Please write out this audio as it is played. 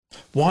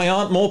Why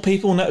aren't more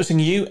people noticing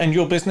you and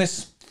your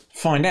business?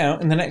 Find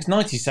out in the next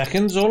 90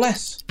 seconds or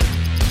less.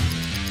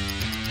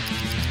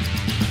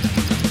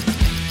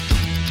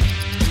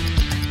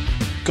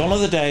 Gone are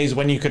the days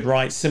when you could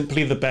write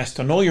simply the best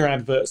on all your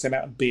adverts and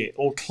out and be it,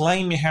 or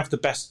claim you have the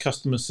best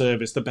customer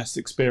service, the best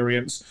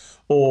experience,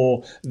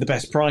 or the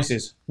best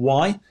prices.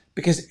 Why?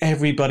 Because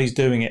everybody's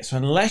doing it. So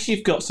unless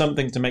you've got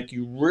something to make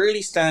you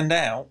really stand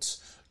out,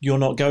 you're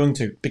not going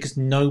to, because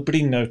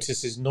nobody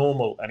notices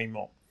normal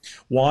anymore.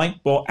 Why?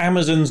 Well,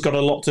 Amazon's got a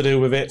lot to do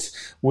with it,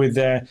 with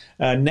their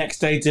next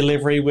day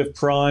delivery with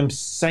Prime,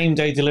 same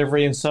day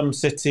delivery in some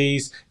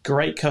cities,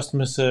 great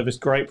customer service,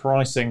 great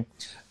pricing.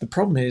 The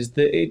problem is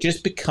that it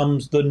just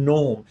becomes the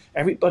norm.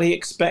 Everybody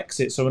expects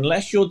it. So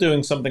unless you're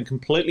doing something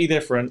completely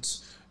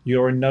different,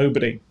 you're a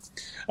nobody.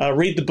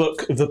 Read the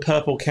book The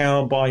Purple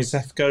Cow by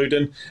Seth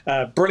Godin.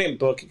 Brilliant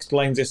book,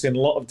 explains this in a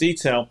lot of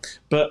detail.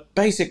 But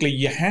basically,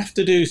 you have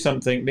to do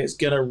something that's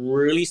going to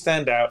really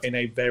stand out in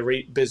a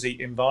very busy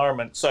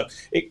environment. So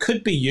it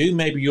could be you,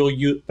 maybe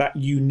you're that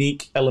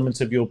unique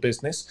element of your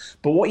business.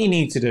 But what you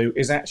need to do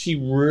is actually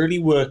really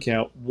work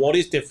out what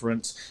is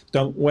different.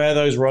 Don't wear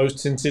those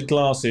rose-tinted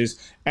glasses.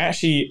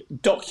 Actually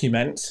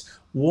document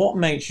what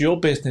makes your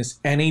business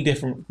any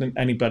different than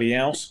anybody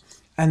else,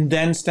 and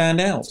then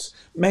stand out.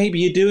 Maybe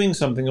you're doing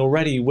something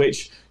already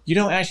which you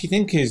don't actually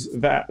think is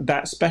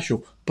that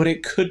special, but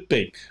it could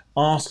be.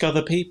 Ask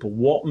other people,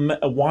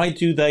 why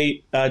do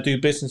they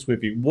do business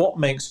with you? What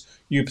makes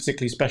you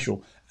particularly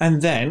special?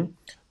 And then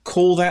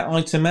call that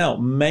item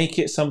out, make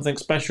it something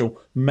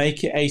special,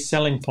 make it a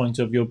selling point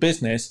of your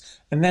business,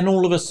 and then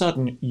all of a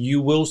sudden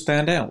you will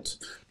stand out.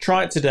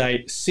 Try it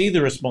today, see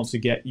the response you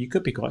get. You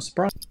could be quite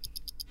surprised.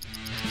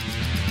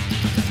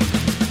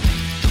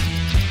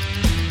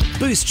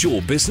 Boost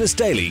your business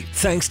daily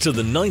thanks to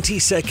the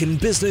 90-second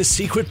Business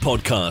Secret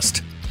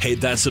Podcast. Hit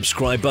that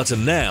subscribe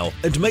button now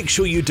and make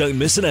sure you don't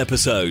miss an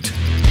episode.